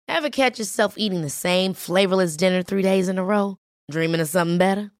Ever catch yourself eating the same flavorless dinner 3 days in a row? Dreaming of something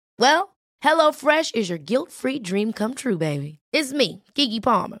better? Well, HelloFresh is your guilt-free dream come true, baby. It's me, Keke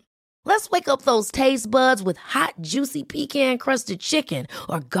Palmer. Let's wake up those taste buds with hot, juicy pecan-crusted chicken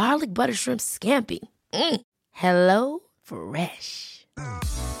or garlic butter shrimp scampi. Hello Fresh.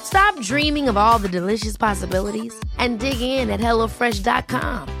 Stop dreaming of all the delicious possibilities and dig in at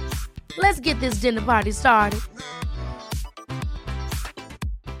HelloFresh.com. Let's get this dinner party started.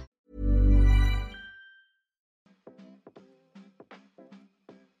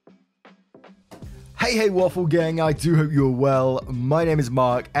 Hey Waffle Gang, I do hope you're well. My name is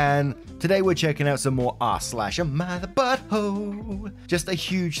Mark, and today we're checking out some more r/am I the butthole. Just a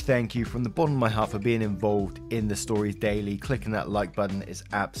huge thank you from the bottom of my heart for being involved in the stories daily. Clicking that like button is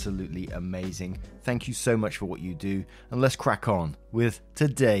absolutely amazing. Thank you so much for what you do, and let's crack on with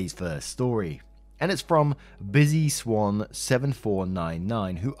today's first story. And it's from Busy Swan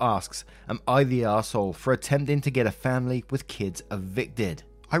 7499, who asks, am I the arsehole for attempting to get a family with kids evicted?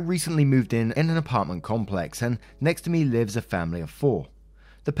 I recently moved in an apartment complex, and next to me lives a family of 4.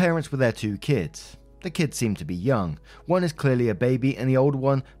 The parents with their 2 kids. The kids seem to be young. One is clearly a baby, and the older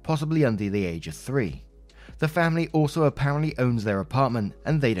one possibly under the age of 3. The family also apparently owns their apartment,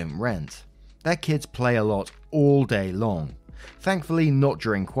 and they don't rent. Their kids play a lot all day long. Thankfully not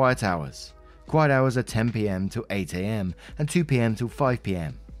during quiet hours. Quiet hours are 10 PM to 8 AM and 2 PM till 5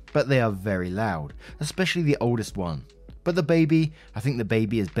 PM. But they are very loud, especially the oldest one. But the baby, I think the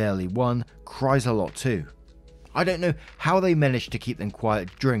baby is barely 1, cries a lot too. I don't know how they managed to keep them quiet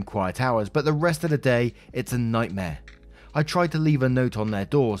during quiet hours, but the rest of the day, it's a nightmare. I tried to leave a note on their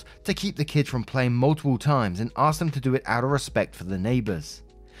doors to keep the kids from playing multiple times and asked them to do it out of respect for the neighbours.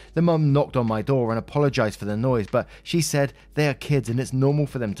 The mum knocked on my door and apologised for the noise, but she said they are kids and it's normal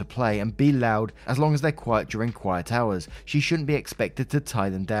for them to play and be loud as long as they're quiet during quiet hours. She shouldn't be expected to tie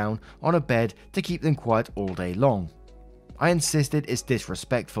them down on a bed to keep them quiet all day long. I insisted it's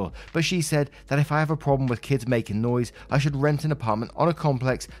disrespectful, but she said that if I have a problem with kids making noise, I should rent an apartment on a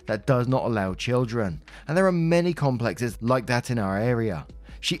complex that does not allow children, and there are many complexes like that in our area.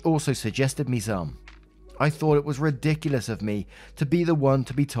 She also suggested me some. I thought it was ridiculous of me to be the one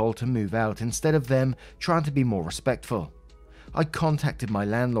to be told to move out instead of them trying to be more respectful. I contacted my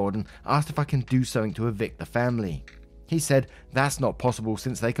landlord and asked if I can do something to evict the family. He said that's not possible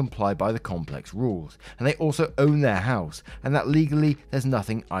since they comply by the complex rules, and they also own their house, and that legally there's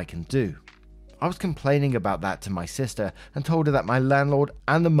nothing I can do. I was complaining about that to my sister and told her that my landlord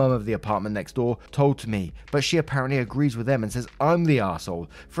and the mum of the apartment next door told to me, but she apparently agrees with them and says I'm the arsehole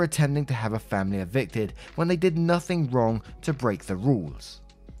for attempting to have a family evicted when they did nothing wrong to break the rules.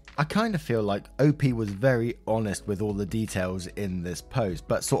 I kind of feel like OP was very honest with all the details in this post,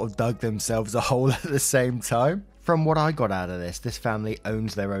 but sort of dug themselves a hole at the same time. From what I got out of this family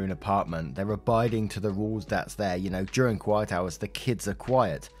owns their own apartment. They're abiding to the rules that's there. During quiet hours, the kids are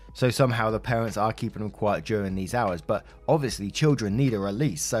quiet. So somehow the parents are keeping them quiet during these hours. But obviously children need a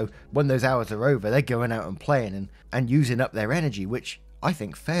release. So when those hours are over, they're going out and playing and using up their energy, which I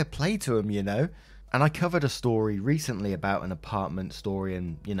think fair play to them, And I covered a story recently about an apartment story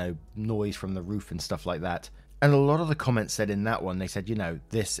and, noise from the roof and stuff like that. And a lot of the comments said in that one, they said,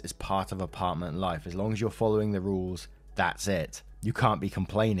 this is part of apartment life. As long as you're following the rules, that's it. You can't be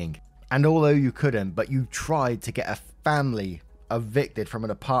complaining. And although you couldn't, but you tried to get a family evicted from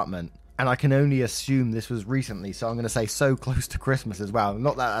an apartment. And I can only assume this was recently, so I'm going to say so close to Christmas as well.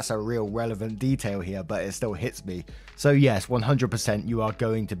 Not that that's a real relevant detail here, but it still hits me. So yes, 100% you are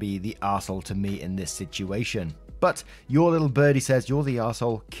going to be the arsehole to me in this situation. But your little birdie says you're the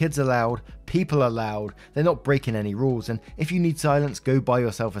arsehole, kids are loud, people are loud, they're not breaking any rules, and if you need silence, go buy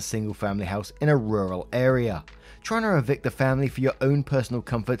yourself a single family house in a rural area. Trying to evict the family for your own personal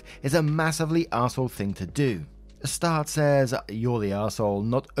comfort is a massively arsehole thing to do. Start says you're the arsehole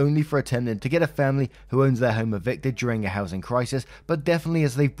not only for attempting to get a family who owns their home evicted during a housing crisis, but definitely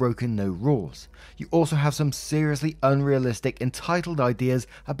as they've broken no rules. You also have some seriously unrealistic, entitled ideas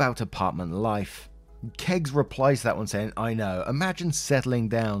about apartment life. Kegs replies to that one saying, I know, imagine settling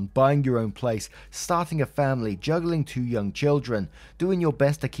down, buying your own place, starting a family, juggling 2 young children, doing your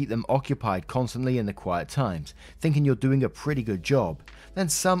best to keep them occupied constantly in the quiet times, thinking you're doing a pretty good job. Then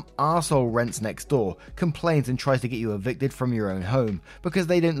some arsehole rents next door, complains and tries to get you evicted from your own home because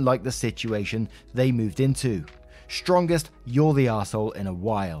they didn't like the situation they moved into. Strongest, you're the arsehole in a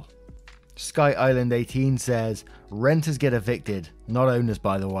while. Sky Island 18 says, renters get evicted, not owners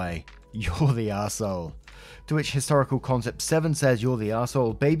by the way. You're the arsehole. To which Historical Concept 7 says you're the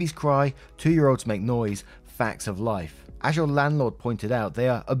arsehole. Babies cry, 2-year-olds make noise, facts of life. As your landlord pointed out, they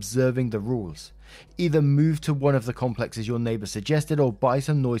are observing the rules. Either move to one of the complexes your neighbour suggested or buy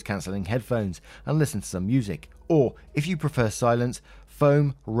some noise cancelling headphones and listen to some music. Or, if you prefer silence,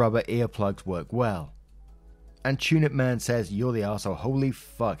 foam rubber earplugs work well. And Tune-It Man says, you're the arsehole, holy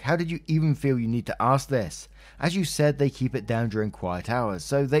fuck, how did you even feel you need to ask this? As you said, they keep it down during quiet hours,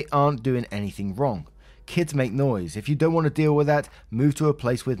 so they aren't doing anything wrong. Kids make noise. If you don't want to deal with that, move to a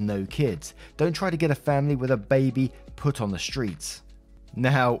place with no kids. Don't try to get a family with a baby put on the streets.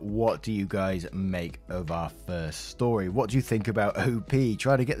 Now, what do you guys make of our first story? What do you think about OP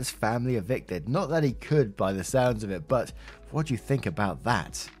trying to get this family evicted? Not that he could by the sounds of it, but what do you think about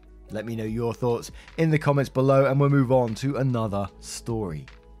that? Let me know your thoughts in the comments below and we'll move on to another story.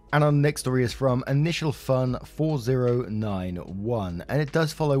 And our next story is from Initial Fun 4091, and it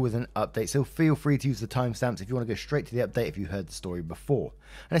does follow with an update, so feel free to use the timestamps if you want to go straight to the update if you heard the story before.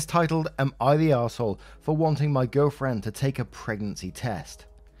 And it's titled, Am I the Arsehole for Wanting My Girlfriend to Take a Pregnancy Test?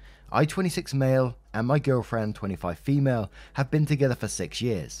 I, 26 male, and my girlfriend, 25 female, have been together for 6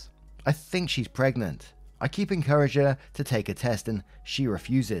 years. I think she's pregnant. I keep encouraging her to take a test and she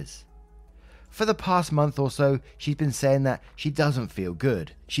refuses. For the past month or so, she's been saying that she doesn't feel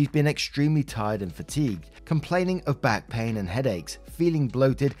good. She's been extremely tired and fatigued, complaining of back pain and headaches, feeling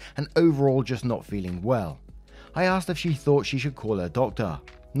bloated, and overall just not feeling well. I asked if she thought she should call her doctor.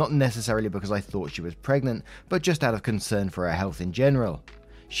 Not necessarily because I thought she was pregnant, but just out of concern for her health in general.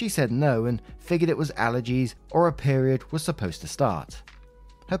 She said no and figured it was allergies or a period was supposed to start.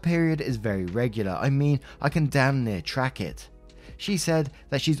 Her period is very regular, I can damn near track it. She said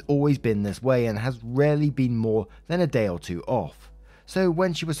that she's always been this way and has rarely been more than a day or two off. So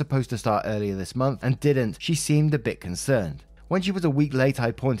when she was supposed to start earlier this month and didn't, she seemed a bit concerned. When she was a week late,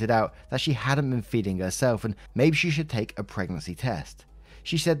 I pointed out that she hadn't been feeding herself and maybe she should take a pregnancy test.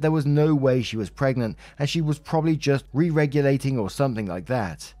 She said there was no way she was pregnant and she was probably just re-regulating or something like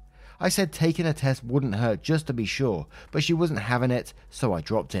that. I said taking a test wouldn't hurt just to be sure, but she wasn't having it, so I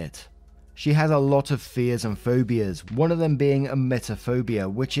dropped it. She has a lot of fears and phobias, one of them being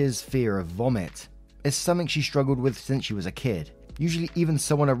emetophobia, which is fear of vomit. It's something she struggled with since she was a kid. Usually even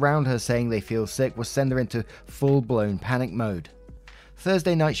someone around her saying they feel sick will send her into full-blown panic mode.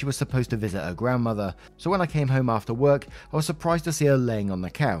 Thursday night she was supposed to visit her grandmother, so when I came home after work, I was surprised to see her laying on the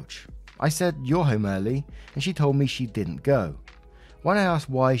couch. I said, "You're home early," and she told me she didn't go. When I asked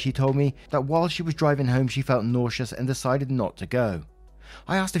why, she told me that while she was driving home she felt nauseous and decided not to go.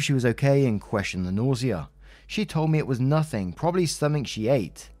 I asked if she was okay and questioned the nausea. She told me it was nothing, probably something she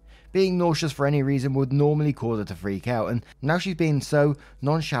ate. Being nauseous for any reason would normally cause her to freak out, and now she's being so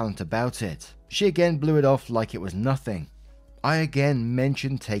nonchalant about it. She again blew it off like it was nothing. I again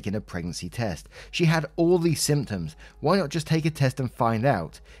mentioned taking a pregnancy test. She had all these symptoms. Why not just take a test and find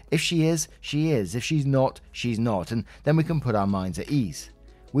out? If she is, she is. If she's not, and then we can put our minds at ease.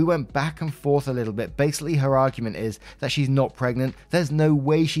 We went back and forth a little bit. Basically, her argument is that she's not pregnant, there's no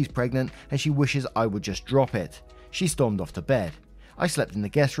way she's pregnant, and she wishes I would just drop it. She stormed off to bed. I slept in the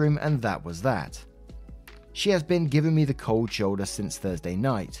guest room, and that was that. She has been giving me the cold shoulder since Thursday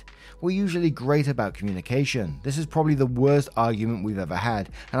night. We're usually great about communication. This is probably the worst argument we've ever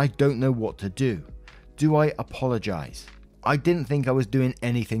had, and I don't know what to do. Do I apologize? I didn't think I was doing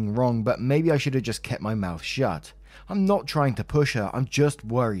anything wrong, but maybe I should have just kept my mouth shut. I'm not trying to push her, I'm just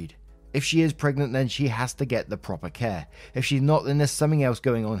worried. If she is pregnant, then she has to get the proper care. If she's not, then there's something else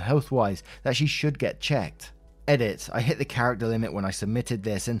going on health-wise that she should get checked. Edit, I hit the character limit when I submitted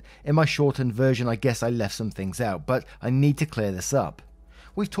this, and in my shortened version I guess I left some things out, but I need to clear this up.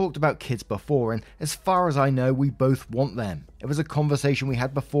 We've talked about kids before, and as far as I know, we both want them. It was a conversation we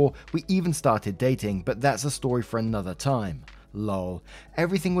had before we even started dating, but that's a story for another time. Lol.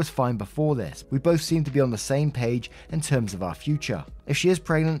 Everything was fine before this. We both seem to be on the same page in terms of our future. If she is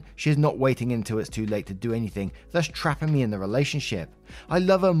pregnant, she is not waiting until it's too late to do anything, thus trapping me in the relationship. I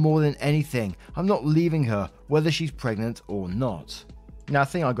love her more than anything. I'm not leaving her, whether she's pregnant or not. Now, I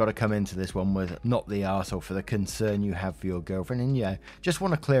think I got to come into this one with not the arsehole for the concern you have for your girlfriend, and yeah, just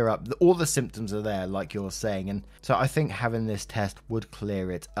want to clear up. All the symptoms are there, like you're saying, and so I think having this test would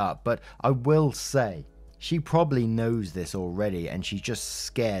clear it up. But I will say, she probably knows this already, and she's just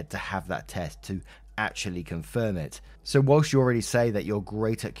scared to have that test to actually confirm it. So whilst you already say that you're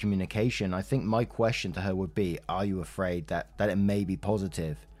great at communication, I think my question to her would be, are you afraid that it may be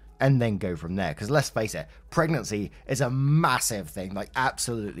positive? And then go from there, because let's face it, pregnancy is a massive thing, like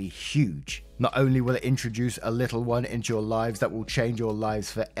absolutely huge. Not only will it introduce a little one into your lives that will change your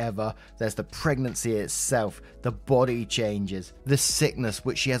lives forever, there's the pregnancy itself, the body changes, the sickness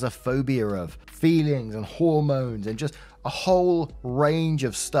which she has a phobia of, feelings and hormones and just a whole range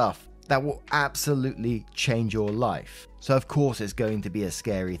of stuff that will absolutely change your life. So of course it's going to be a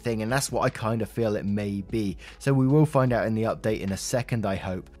scary thing, and that's what I kind of feel it may be. So we will find out in the update in a second, I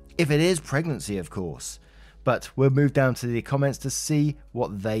hope. If it is pregnancy, of course. But we'll move down to the comments to see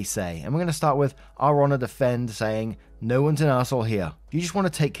what they say. And we're going to start with Our Honor Defend saying, "No one's an arsehole here. You just want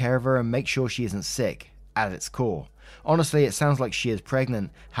to take care of her and make sure she isn't sick, at its core. Honestly, it sounds like she is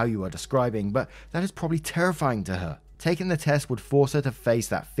pregnant, how you are describing, but that is probably terrifying to her. Taking the test would force her to face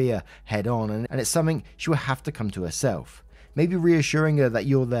that fear head on, and it's something she will have to come to herself. Maybe reassuring her that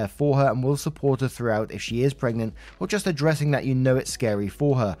you're there for her and will support her throughout if she is pregnant, or just addressing that you know it's scary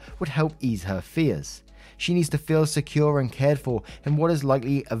for her would help ease her fears. She needs to feel secure and cared for in what is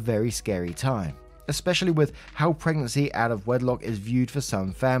likely a very scary time, especially with how pregnancy out of wedlock is viewed for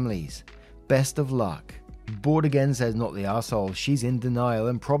some families. Best of luck." Bored Again says, "Not the arsehole. She's in denial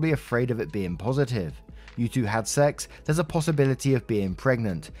and probably afraid of it being positive. You two had sex, there's a possibility of being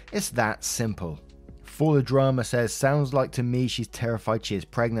pregnant. It's that simple." For the Drama says, "Sounds like to me she's terrified she is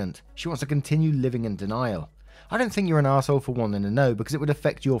pregnant. She wants to continue living in denial. I don't think you're an arsehole for wanting to know because it would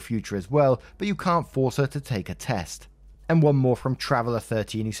affect your future as well, but you can't force her to take a test." And one more from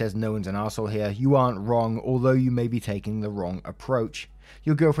Traveller13 who says, "No one's an arsehole here. You aren't wrong, although you may be taking the wrong approach.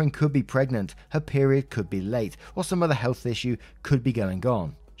 Your girlfriend could be pregnant, her period could be late, or some other health issue could be going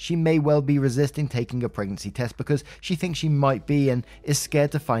on. She may well be resisting taking a pregnancy test because she thinks she might be and is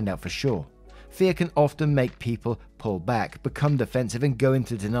scared to find out for sure. Fear can often make people pull back, become defensive, and go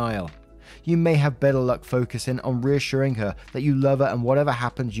into denial. You may have better luck focusing on reassuring her that you love her and whatever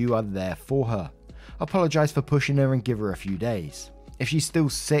happens you are there for her. Apologize for pushing her and give her a few days. If she's still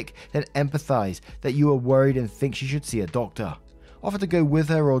sick, then empathize that you are worried and think she should see a doctor. Offer to go with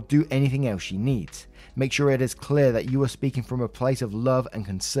her or do anything else she needs. Make sure it is clear that you are speaking from a place of love and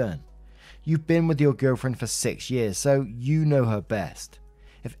concern. You've been with your girlfriend for 6 years, so you know her best.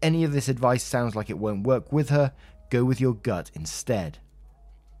 If any of this advice sounds like it won't work with her, go with your gut instead."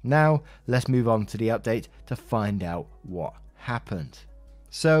 Now, let's move on to the update to find out what happened.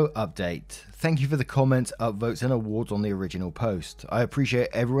 So, update. Thank you for the comments, upvotes, and awards on the original post. I appreciate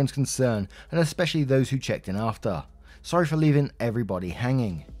everyone's concern, and especially those who checked in after. Sorry for leaving everybody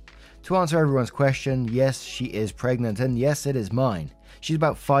hanging. To answer everyone's question, yes, she is pregnant, and yes, it is mine. She's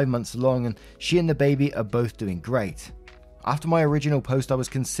about 5 months along, and she and the baby are both doing great. After my original post, I was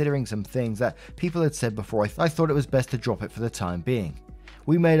considering some things that people had said before. I thought it was best to drop it for the time being.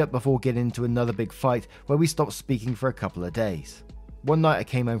 We made up before getting into another big fight where we stopped speaking for a couple of days. One night I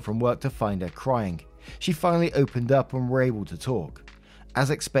came home from work to find her crying. She finally opened up and were able to talk.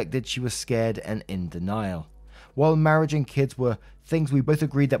 As expected, she was scared and in denial. While marriage and kids were things we both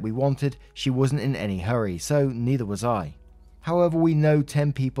agreed that we wanted, she wasn't in any hurry, so neither was I. However, we know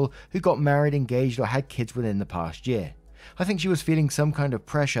 10 people who got married, engaged, or had kids within the past year. I think she was feeling some kind of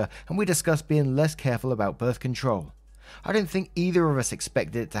pressure, and we discussed being less careful about birth control. I don't think either of us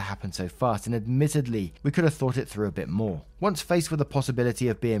expected it to happen so fast, and admittedly, we could have thought it through a bit more. Once faced with the possibility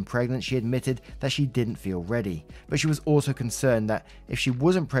of being pregnant, she admitted that she didn't feel ready, but she was also concerned that if she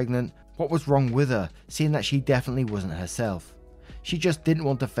wasn't pregnant, what was wrong with her, seeing that she definitely wasn't herself. She just didn't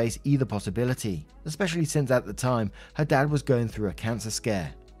want to face either possibility, especially since at the time, her dad was going through a cancer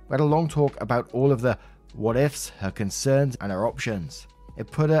scare. We had a long talk about all of the what ifs, her concerns, and her options.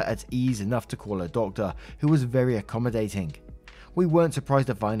 It put her at ease enough to call her doctor, who was very accommodating. We weren't surprised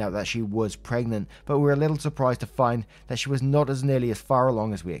to find out that she was pregnant, but we were a little surprised to find that she was not as nearly as far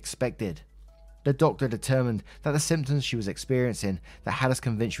along as we expected. The doctor determined that the symptoms she was experiencing that had us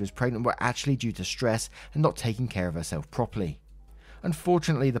convinced she was pregnant were actually due to stress and not taking care of herself properly.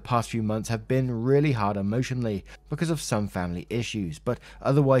 Unfortunately, the past few months have been really hard emotionally because of some family issues, but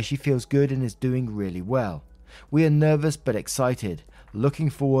otherwise she feels good and is doing really well. We are nervous but excited, looking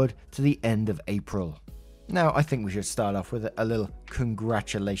forward to the end of April. Now, I think we should start off with a little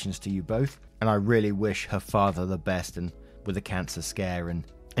congratulations to you both, and I really wish her father the best and with the cancer scare and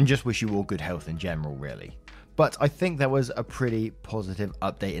just wish you all good health in general, really. But I think that was a pretty positive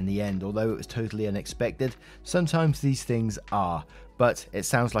update in the end, although it was totally unexpected. Sometimes these things are, but it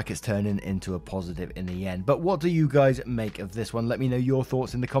sounds like it's turning into a positive in the end. But what do you guys make of this one? Let me know your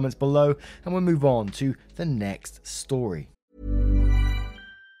thoughts in the comments below, and we'll move on to the next story.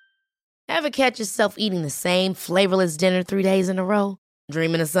 Ever catch yourself eating the same flavorless dinner 3 days in a row?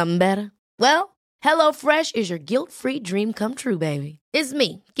 Dreaming of something better? Well, HelloFresh is your guilt-free dream come true, baby. It's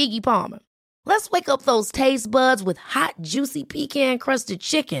me, Keke Palmer. Let's wake up those taste buds with hot, juicy pecan-crusted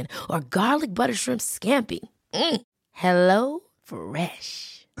chicken or garlic butter shrimp scampi. Hello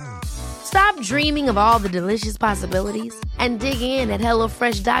Fresh. Stop dreaming of all the delicious possibilities and dig in at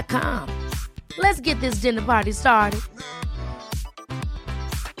HelloFresh.com. Let's get this dinner party started.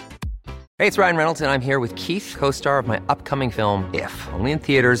 Hey, it's Ryan Reynolds, and I'm here with Keith, co-star of my upcoming film, If, only in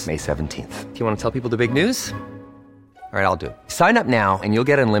theaters May 17th. Do you want to tell people the big news? All right, I'll do it. Sign up now and you'll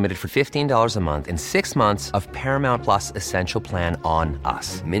get unlimited for $15 a month and 6 months of Paramount Plus Essential Plan on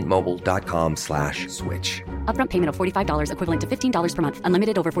us. MintMobile.com/switch. Upfront payment of $45 equivalent to $15 per month.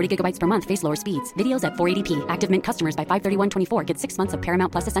 Unlimited over 40 gigabytes per month. Face lower speeds. Videos at 480p. Active Mint customers by 531.24 get 6 months of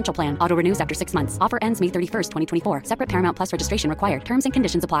Paramount Plus Essential Plan. Auto renews after 6 months. Offer ends May 31st, 2024. Separate Paramount Plus registration required. Terms and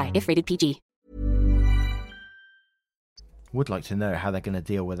conditions apply if rated PG. Would like to know how they're going to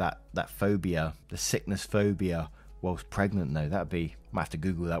deal with that phobia, the sickness phobia, whilst pregnant though. Might have to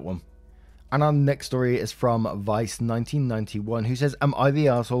Google that one. And our next story is from Vice 1991, who says, am I the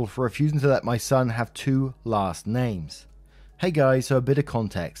arsehole for refusing to let my son have 2 last names? Hey guys, so a bit of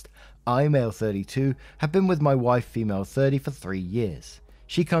context. I, male 32, have been with my wife, female 30, for 3 years.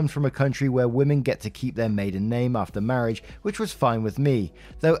 She comes from a country where women get to keep their maiden name after marriage, which was fine with me,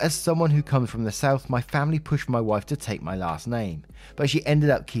 though as someone who comes from the south, my family pushed my wife to take my last name. But she ended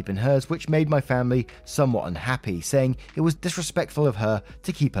up keeping hers, which made my family somewhat unhappy, saying it was disrespectful of her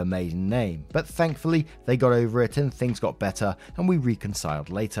to keep her maiden name. But thankfully, they got over it and things got better, and we reconciled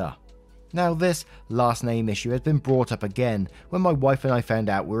later. Now this last name issue has been brought up again when my wife and I found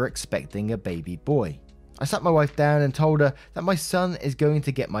out we were expecting a baby boy. I sat my wife down and told her that my son is going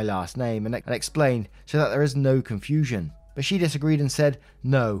to get my last name and explained so that there is no confusion. But she disagreed and said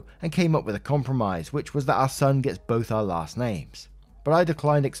no and came up with a compromise, which was that our son gets both our last names. But I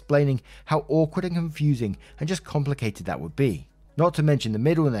declined explaining how awkward and confusing and just complicated that would be. Not to mention the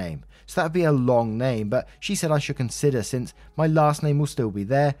middle name, so that would be a long name, but she said I should consider since my last name will still be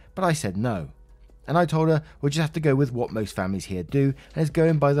there, but I said no. And I told her we'll just have to go with what most families here do, and is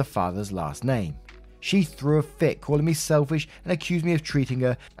going by the father's last name. She threw a fit, calling me selfish and accused me of treating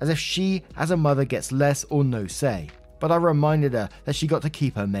her as if she, as a mother, gets less or no say. But I reminded her that she got to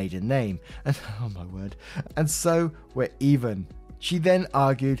keep her maiden name, and oh my word, and so we're even. She then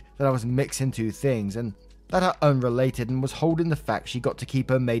argued that I was mixing 2 things and that are unrelated and was holding the fact she got to keep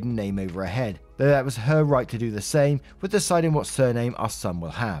her maiden name over her head, though that was her right to do the same with deciding what surname our son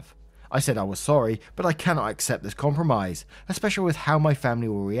will have. I said I was sorry, but I cannot accept this compromise, especially with how my family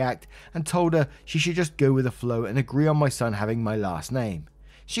will react, and told her she should just go with the flow and agree on my son having my last name.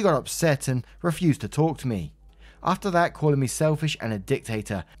 She got upset and refused to talk to me. After that, calling me selfish and a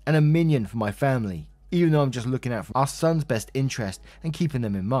dictator and a minion for my family, even though I'm just looking out for our son's best interest and keeping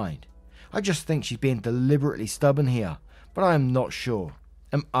them in mind. I just think she's being deliberately stubborn here, but I am not sure.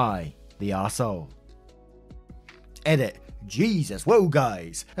 Am I the arsehole? Edit. Jesus, whoa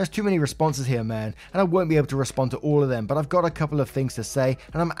guys, there's too many responses here, man, and I won't be able to respond to all of them, but I've got a couple of things to say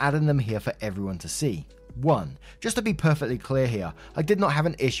and I'm adding them here for everyone to see. 1. Just to be perfectly clear here, I did not have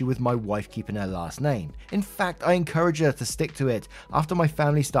an issue with my wife keeping her last name. In fact, I encouraged her to stick to it after my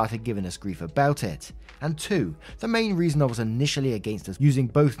family started giving us grief about it. And 2, the main reason I was initially against us using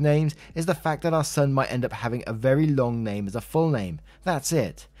both names is the fact that our son might end up having a very long name as a full name. That's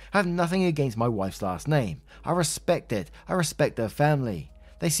it. I have nothing against my wife's last name. I respect it. I respect her family.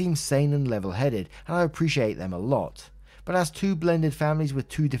 They seem sane and level-headed, and I appreciate them a lot. But as 2 blended families with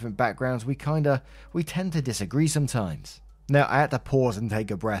 2 different backgrounds, we tend to disagree sometimes. Now, I had to pause and take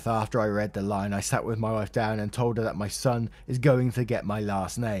a breath after I read the line. I sat with my wife down and told her that my son is going to get my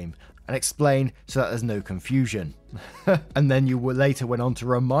last name, and explained so that there's no confusion. And then you later went on to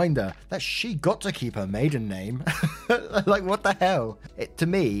remind her that she got to keep her maiden name. Like, what the hell? To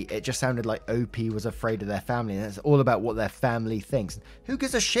me, it just sounded like OP was afraid of their family, and it's all about what their family thinks. Who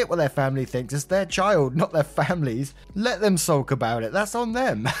gives a shit what their family thinks? It's their child, not their family's. Let them sulk about it. That's on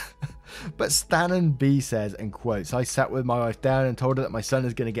them. But Stannon B says, in quotes, I sat with my wife down and told her that my son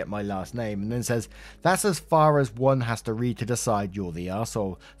is going to get my last name, and then says, that's as far as one has to read to decide you're the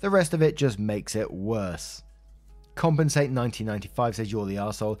arsehole. The rest of it just makes it worse. Compensate 1995 says you're the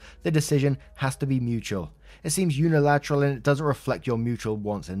arsehole. The decision has to be mutual. It seems unilateral and it doesn't reflect your mutual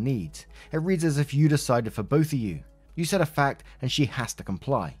wants and needs. It reads as if you decided for both of you. You said a fact and she has to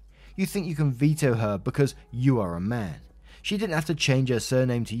comply. You think you can veto her because you are a man. She didn't have to change her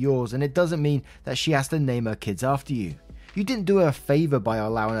surname to yours, and it doesn't mean that she has to name her kids after you. You didn't do her a favour by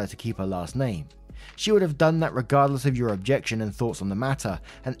allowing her to keep her last name. She would have done that regardless of your objection and thoughts on the matter,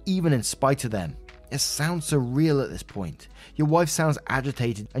 and even in spite of them. It sounds surreal at this point. Your wife sounds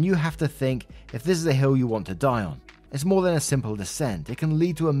agitated, and you have to think if this is a hill you want to die on. It's more than a simple dissent. It can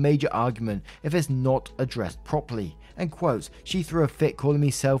lead to a major argument if it's not addressed properly. And quotes, she threw a fit calling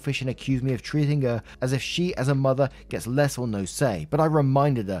me selfish and accused me of treating her as if she as a mother gets less or no say, but I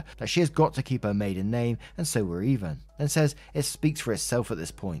reminded her that she has got to keep her maiden name, and so we're even. And says it speaks for itself at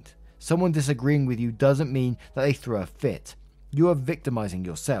this point. Someone disagreeing with you doesn't mean that they threw a fit. You are victimizing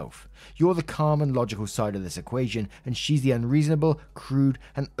yourself. You're the calm and logical side of this equation, and she's the unreasonable, crude,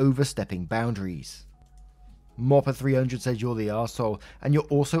 and overstepping boundaries. Mopper300 says you're the arsehole, and you're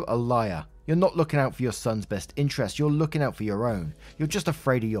also a liar. You're not looking out for your son's best interest, you're looking out for your own. You're just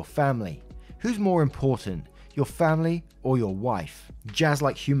afraid of your family. Who's more important, your family or your wife? Jazz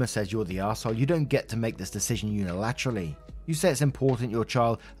Like Humor says you're the arsehole. You don't get to make this decision unilaterally. You say it's important your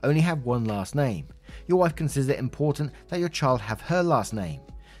child only have one last name. Your wife considers it important that your child have her last name.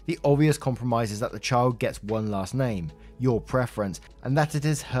 The obvious compromise is that the child gets one last name, your preference, and that it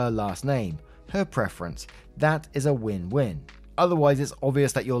is her last name, her preference. That is a win-win. Otherwise, it's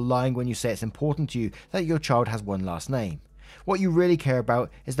obvious that you're lying when you say it's important to you that your child has one last name. What you really care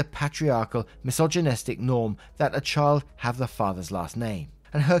about is the patriarchal, misogynistic norm that a child have the father's last name.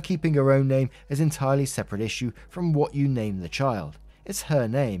 And her keeping her own name is an entirely separate issue from what you name the child. It's her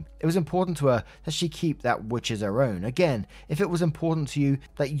name. It was important to her that she keep that which is her own. Again, if it was important to you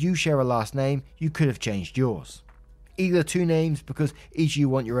that you share a last name, you could have changed yours. Either two names because each of you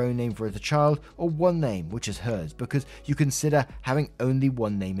want your own name for the child, or one name which is hers because you consider having only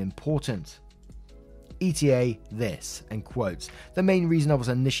one name important. ETA this, and quotes, the main reason I was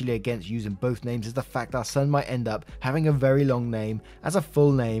initially against using both names is the fact our son might end up having a very long name as a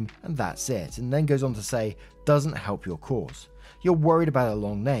full name and that's it, and then goes on to say, doesn't help your cause. You're worried about a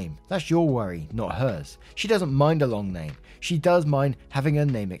long name. That's your worry, not hers. She doesn't mind a long name. She does mind having her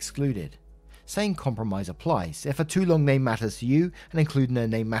name excluded. Same compromise applies. If a too long name matters to you and including her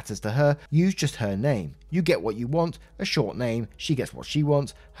name matters to her, use just her name. You get what you want, a short name, she gets what she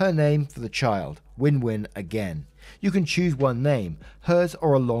wants, her name for the child. Win-win again. You can choose one name, hers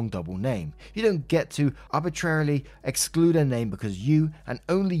or a long double name. You don't get to arbitrarily exclude a name because you, and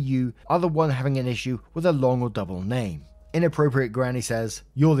only you, are the one having an issue with a long or double name. Inappropriate Granny says,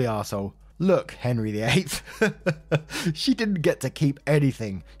 you're the arsehole. Look, Henry VIII, she didn't get to keep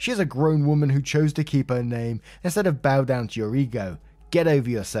anything. She is a grown woman who chose to keep her name instead of bow down to your ego. Get over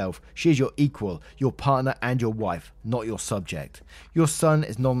yourself. She is your equal, your partner and your wife, not your subject. Your son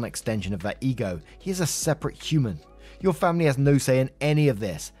is not an extension of that ego. He is a separate human. Your family has no say in any of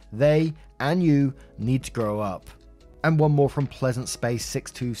this. They and you need to grow up. And one more from Pleasant Space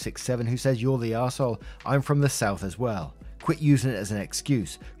 6267 who says you're the arsehole. I'm from the south as well. Quit using it as an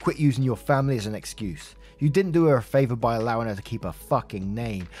excuse. Quit using your family as an excuse. You didn't do her a favor by allowing her to keep her fucking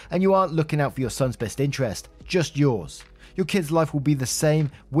name, and you aren't looking out for your son's best interest, just yours. Your kid's life will be the same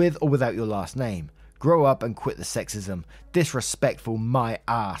with or without your last name. Grow up and quit the sexism. Disrespectful my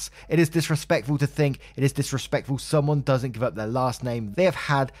ass. It is disrespectful to think it is disrespectful someone doesn't give up their last name they have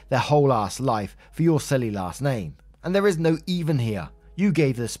had their whole ass life for your silly last name. And there is no even here. You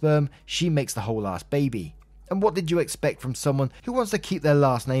gave the sperm, she makes the whole ass baby. And what did you expect from someone who wants to keep their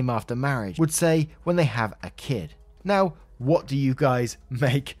last name after marriage would say when they have a kid? Now, what do you guys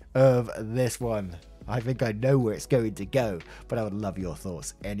make of this one? I think I know where it's going to go, but I would love your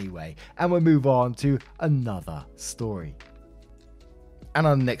thoughts anyway. And we'll move on to another story. And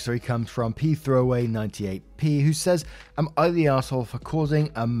our next story comes from P-Throwaway98P, who says, am I the arsehole for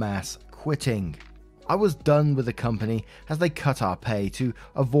causing a mass quitting? I was done with the company as they cut our pay to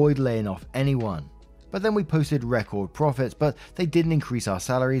avoid laying off anyone. But then we posted record profits, but they didn't increase our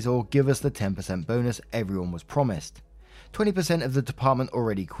salaries or give us the 10% bonus everyone was promised. 20% of the department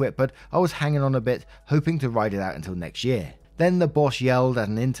already quit, but I was hanging on a bit, hoping to ride it out until next year. Then the boss yelled at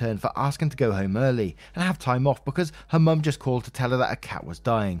an intern for asking to go home early and have time off because her mum just called to tell her that a cat was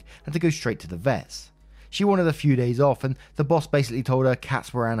dying and to go straight to the vets. She wanted a few days off, and the boss basically told her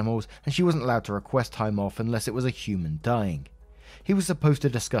cats were animals and she wasn't allowed to request time off unless it was a human dying. He was supposed to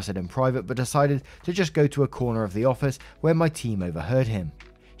discuss it in private but decided to just go to a corner of the office where my team overheard him.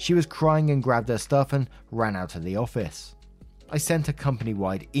 She was crying and grabbed her stuff and ran out of the office. I sent a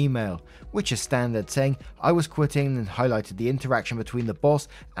company-wide email, which is standard, saying I was quitting and highlighted the interaction between the boss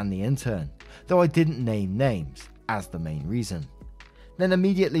and the intern, though I didn't name names as the main reason. Then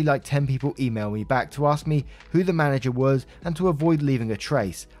immediately like 10 people emailed me back to ask me who the manager was, and to avoid leaving a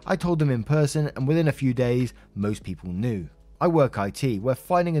trace, I told them in person, and within a few days, most people knew. I work IT, where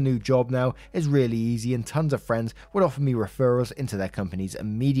finding a new job now is really easy, and tons of friends would offer me referrals into their companies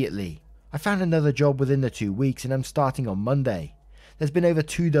immediately. I found another job within the 2 weeks and I'm starting on Monday. There's been over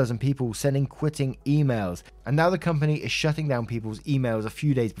 24 people sending quitting emails, and now the company is shutting down people's emails a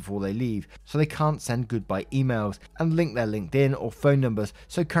few days before they leave, so they can't send goodbye emails and link their LinkedIn or phone numbers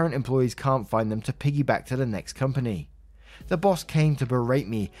so current employees can't find them to piggyback to the next company. The boss came to berate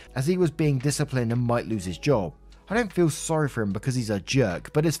me as he was being disciplined and might lose his job. I don't feel sorry for him because he's a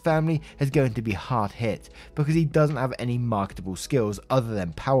jerk, but his family is going to be hard hit because he doesn't have any marketable skills other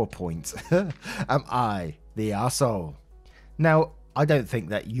than PowerPoint. Am I the arsehole? Now, I don't think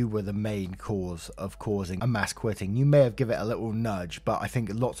that you were the main cause of causing a mass quitting. You may have given it a little nudge, but I think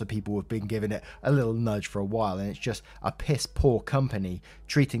lots of people have been giving it a little nudge for a while, and it's just a piss poor company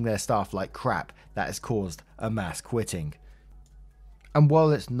treating their staff like crap that has caused a mass quitting. And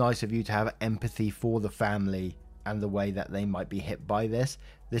while it's nice of you to have empathy for the family and the way that they might be hit by this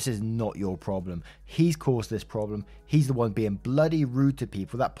is not your problem. He's caused this problem. He's the one being bloody rude to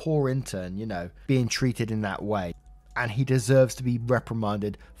people. That poor intern, being treated in that way. And he deserves to be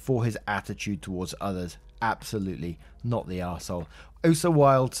reprimanded for his attitude towards others. Absolutely not the arsehole. Osa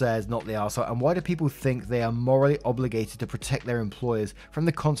Wilde says not the arsehole. And why do people think they are morally obligated to protect their employers from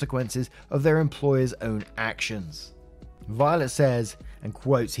the consequences of their employers' own actions? Violet says, and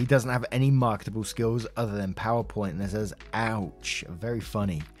quotes, he doesn't have any marketable skills other than PowerPoint, and it says, ouch, very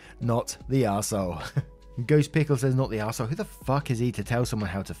funny, not the arsehole. Ghost Pickle says, not the arsehole. Who the fuck is he to tell someone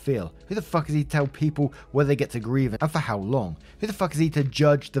how to feel? Who the fuck is he to tell people where they get to grieve and for how long? Who the fuck is he to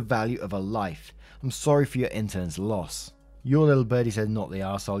judge the value of a life? I'm sorry for your intern's loss. Your little birdie says, not the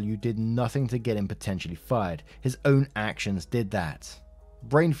arsehole. You did nothing to get him potentially fired. His own actions did that.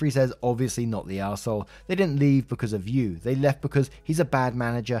 Brain Free says, obviously not the arsehole. They didn't leave because of you. They left because he's a bad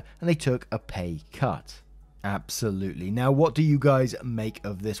manager and they took a pay cut. Absolutely. Now, what do you guys make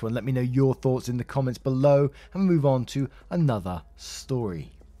of this one? Let me know your thoughts in the comments below and move on to another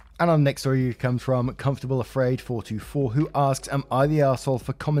story. And our next story comes from Comfortable Afraid 424, who asks, am I the arsehole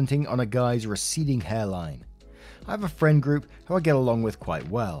for commenting on a guy's receding hairline? I have a friend group who I get along with quite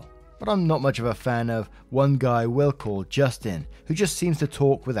well, but I'm not much of a fan of one guy we'll call Justin, who just seems to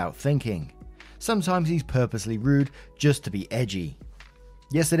talk without thinking. Sometimes he's purposely rude just to be edgy.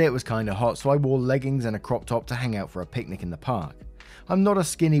 Yesterday it was kinda hot, so I wore leggings and a crop top to hang out for a picnic in the park. I'm not a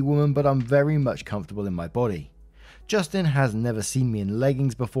skinny woman, but I'm very much comfortable in my body. Justin has never seen me in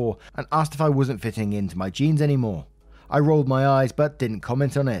leggings before and asked if I wasn't fitting into my jeans anymore. I rolled my eyes but didn't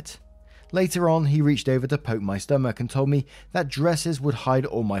comment on it. Later on, he reached over to poke my stomach and told me that dresses would hide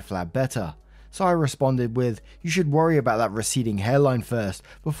all my flab better. So I responded with, you should worry about that receding hairline first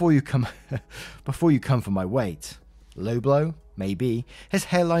before you come for my weight. Low blow? Maybe. His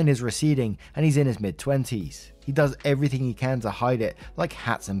hairline is receding and he's in his mid-20s. He does everything he can to hide it, like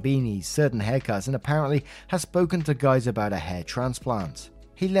hats and beanies, certain haircuts, and apparently has spoken to guys about a hair transplant.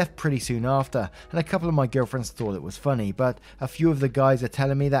 He left pretty soon after, and a couple of my girlfriends thought it was funny, but a few of the guys are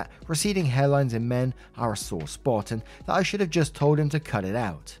telling me that receding hairlines in men are a sore spot and that I should have just told him to cut it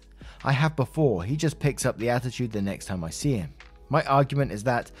out. I have before, he just picks up the attitude the next time I see him. My argument is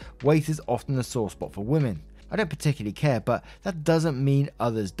that weight is often a sore spot for women. I don't particularly care, but that doesn't mean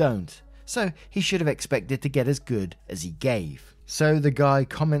others don't. So he should have expected to get as good as he gave. So the guy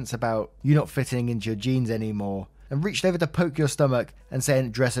comments about you not fitting into your jeans anymore and reached over to poke your stomach and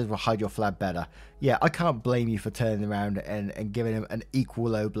saying dresses will hide your flab better. Yeah, I can't blame you for turning around and giving him an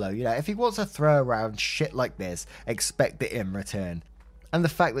equal low blow. If he wants to throw around shit like this, expect it in return. And the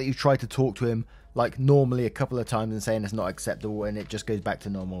fact that you tried to talk to him like normally a couple of times and saying it's not acceptable and it just goes back to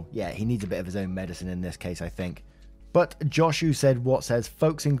normal. Yeah, he needs a bit of his own medicine in this case, I think. But Joshu said what says,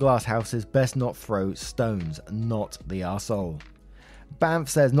 folks in glass houses best not throw stones, not the arsehole. Banff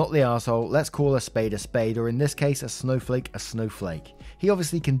says, not the arsehole, let's call a spade, or in this case, a snowflake. He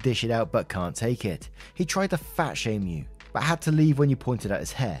obviously can dish it out but can't take it. He tried to fat shame you, but had to leave when you pointed out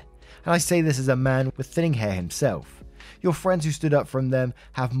his hair. And I say this as a man with thinning hair himself. Your friends who stood up from them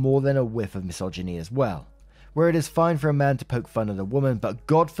have more than a whiff of misogyny as well. Where it is fine for a man to poke fun at a woman, but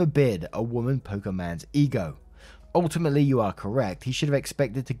God forbid a woman poke a man's ego. Ultimately, you are correct. He should have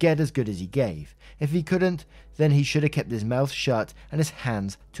expected to get as good as he gave. If he couldn't, then he should have kept his mouth shut and his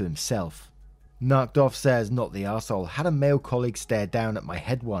hands to himself. Narkdoff says, not the arsehole, had a male colleague stare down at my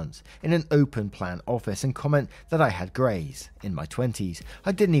head once in an open plan office and comment that I had greys in my 20s.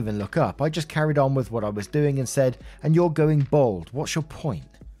 I didn't even look up. I just carried on with what I was doing and said, and you're going bald. What's your point?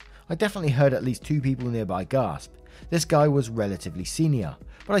 I definitely heard at least 2 people nearby gasp. This guy was relatively senior,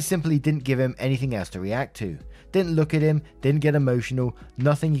 but I simply didn't give him anything else to react to. Didn't look at him, didn't get emotional,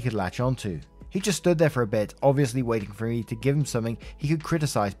 nothing he could latch onto. He just stood there for a bit, obviously waiting for me to give him something he could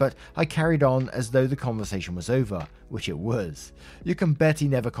criticize, but I carried on as though the conversation was over, which it was. You can bet he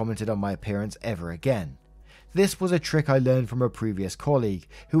never commented on my appearance ever again. This was a trick I learned from a previous colleague,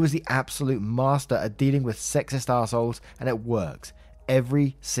 who was the absolute master at dealing with sexist arseholes, and it works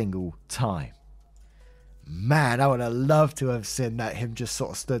every single time. Man, I would have loved to have seen that him just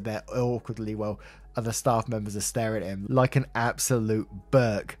sort of stood there awkwardly while other staff members are staring at him like an absolute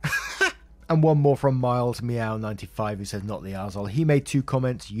Burke. And one more from Miles Meow 95 who says, not the arsehole. He made 2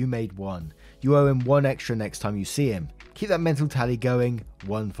 comments, you made 1. You owe him 1 extra next time you see him. Keep that mental tally going,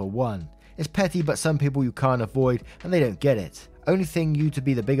 1 for 1. It's petty, but some people you can't avoid and they don't get it. Only thing you to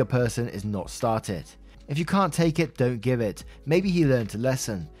be the bigger person is not start it. If you can't take it, don't give it. Maybe he learned a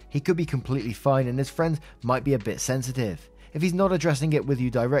lesson. He could be completely fine and his friends might be a bit sensitive. If he's not addressing it with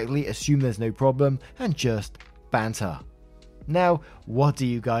you directly, assume there's no problem and just banter. Now, what do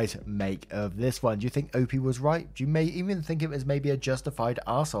you guys make of this one? Do you think Opie was right? Do you may even think it was maybe a justified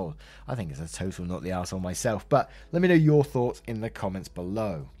arsehole? I think it's a total not the arsehole myself, but let me know your thoughts in the comments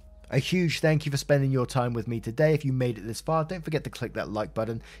below. A huge thank you for spending your time with me today. If you made it this far, don't forget to click that like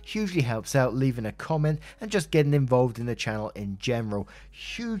button. Hugely helps out. Leaving a comment and just getting involved in the channel in general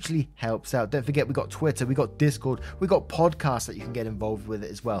hugely helps out. Don't forget, we got Twitter, we got Discord, we got podcasts that you can get involved with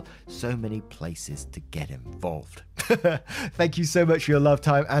it as well. So many places to get involved. Thank you so much for your love,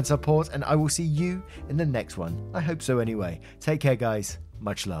 time and support, and I will see you in the next one. I hope so anyway. Take care, guys.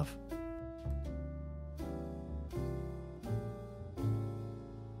 Much love.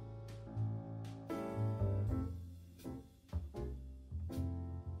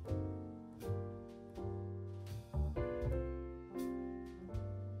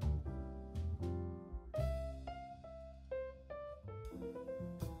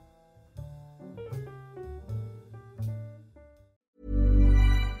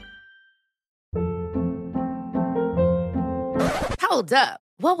 Hold up.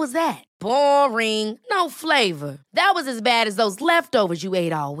 What was that? Boring. No flavor. That was as bad as those leftovers you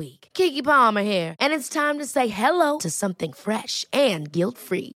ate all week. Keke Palmer here, and it's time to say hello to something fresh and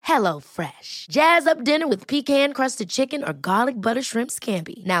guilt-free. Hello Fresh. Jazz up dinner with pecan-crusted chicken or garlic butter shrimp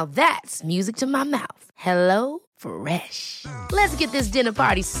scampi. Now that's music to my mouth. Hello Fresh. Let's get this dinner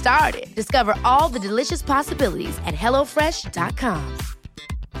party started. Discover all the delicious possibilities at HelloFresh.com.